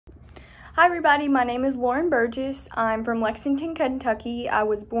Hi everybody, my name is Lauren Burgess. I'm from Lexington, Kentucky. I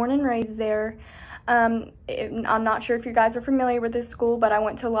was born and raised there. I'm not sure if you guys are familiar with this school, but I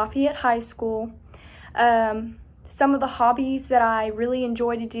went to Lafayette High School. Some of the hobbies that I really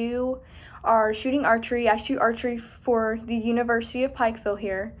enjoy to do are shooting archery. I shoot archery for the University of Pikeville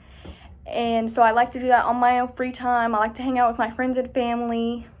here. And so I like to do that on my own free time. I like to hang out with my friends and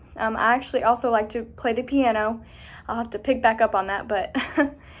family. I actually also like to play the piano. I'll have to pick back up on that, but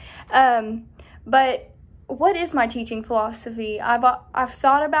but what is my teaching philosophy? I've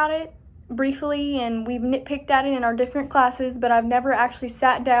thought about it briefly, and we've nitpicked at it in our different classes, but I've never actually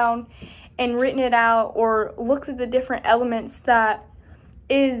sat down and written it out or looked at the different elements that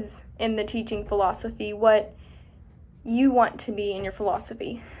is in the teaching philosophy, what you want to be in your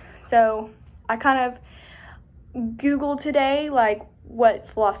philosophy. So I kind of Googled today, like, what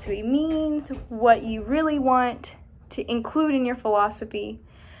philosophy means, what you really want to include in your philosophy.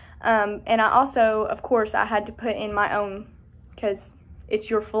 And I also, of course, I had to put in my own, because it's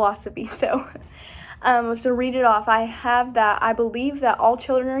your philosophy. So to read it off, I have that I believe that all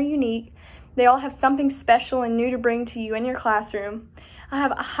children are unique. They all have something special and new to bring to you in your classroom. I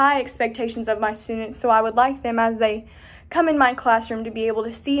have high expectations of my students, so I would like them, as they come in my classroom, to be able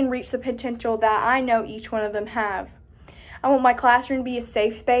to see and reach the potential that I know each one of them have. I want my classroom to be a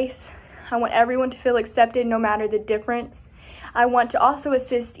safe space. I want everyone to feel accepted no matter the difference. I want to also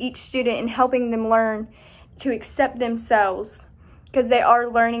assist each student in helping them learn to accept themselves, because they are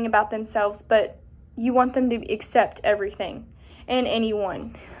learning about themselves, but you want them to accept everything and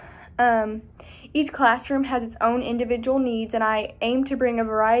anyone. Each classroom has its own individual needs, and I aim to bring a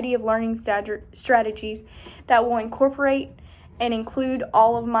variety of learning strategies that will incorporate and include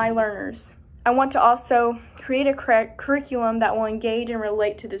all of my learners. I want to also create a curriculum that will engage and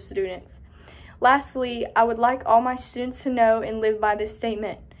relate to the students. Lastly, I would like all my students to know and live by this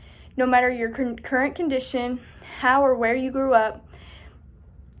statement. No matter your current condition, how or where you grew up,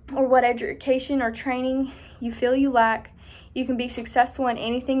 or what education or training you feel you lack, you can be successful in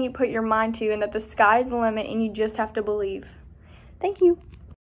anything you put your mind to, and that the sky's the limit and you just have to believe. Thank you.